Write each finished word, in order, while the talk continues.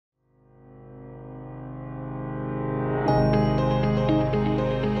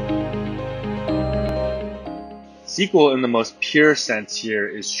SQL in the most pure sense here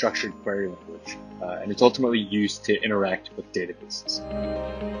is structured query language, and it's ultimately used to interact with databases.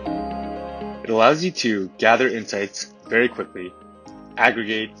 It allows you to gather insights very quickly,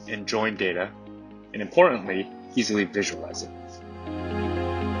 aggregate and join data, and importantly, easily visualize it.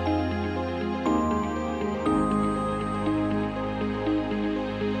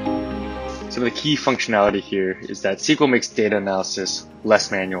 Some of the key functionality here is that SQL makes data analysis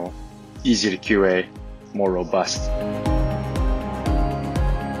less manual, easier to QA, more robust.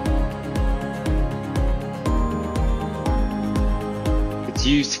 It's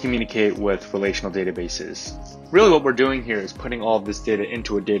used to communicate with relational databases. Really what we're doing here is putting all of this data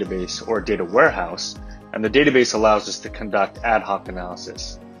into a database or a data warehouse, and the database allows us to conduct ad hoc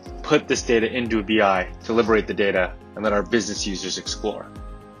analysis, put this data into a BI to liberate the data and let our business users explore.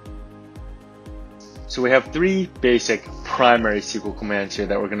 So we have three basic primary SQL commands here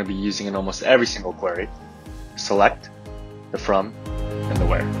that we're going to be using in almost every single query: the select, the from, and the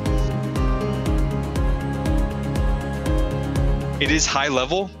where. It is high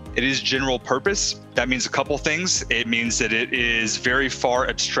level. It is general purpose. That means a couple things. It means that it is very far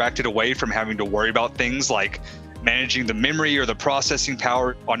abstracted away from having to worry about things like managing the memory or the processing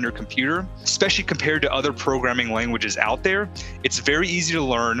power on your computer, especially compared to other programming languages out there. It's very easy to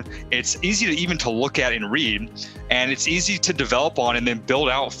learn. It's easy to even to look at and read, and it's easy to develop on and then build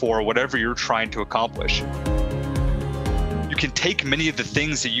out for whatever you're trying to accomplish. You can take many of the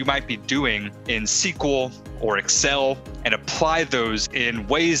things that you might be doing in SQL or Excel and apply those in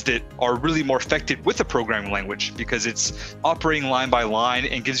ways that are really more effective with a programming language, because it's operating line by line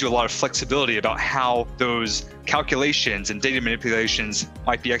and gives you a lot of flexibility about how those calculations and data manipulations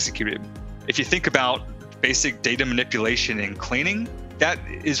might be executed. If you think about basic data manipulation and cleaning, that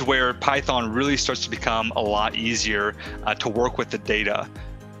is where Python really starts to become a lot easier to work with the data.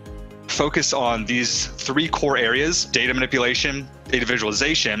 Focus on these three core areas: data manipulation, data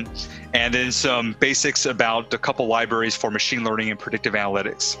visualization, and then some basics about a couple libraries for machine learning and predictive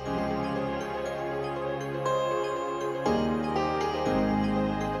analytics.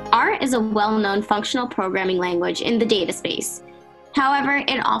 R is a well-known functional programming language in the data space. However,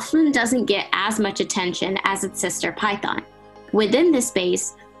 it often doesn't get as much attention as its sister Python. Within this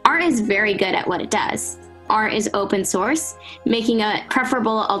space, R is very good at what it does. R is open source, making a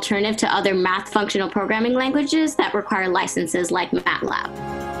preferable alternative to other math functional programming languages that require licenses like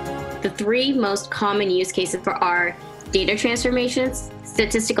MATLAB. The three most common use cases for R: data transformations,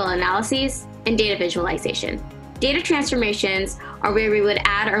 statistical analyses, and data visualization. Data transformations are where we would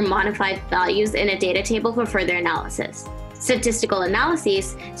add or modify values in a data table for further analysis. Statistical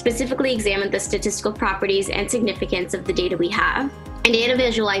analyses specifically examine the statistical properties and significance of the data we have. And data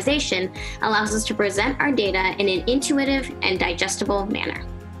visualization allows us to present our data in an intuitive and digestible manner.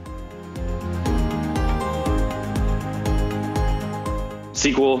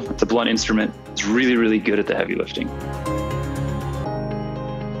 SQL, it's a blunt instrument. It's really, really good at the heavy lifting.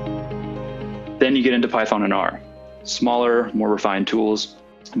 Then you get into Python and R. Smaller, more refined tools.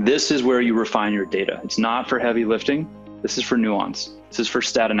 This is where you refine your data. It's not for heavy lifting. This is for nuance. This is for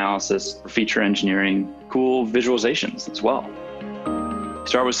stat analysis, for feature engineering, cool visualizations as well.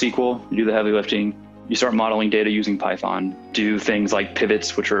 Start with SQL, you do the heavy lifting, you start modeling data using Python, do things like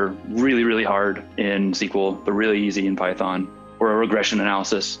pivots, which are really, really hard in SQL, but really easy in Python, or a regression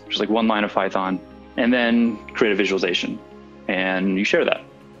analysis, which is like one line of Python, and then create a visualization, and you share that.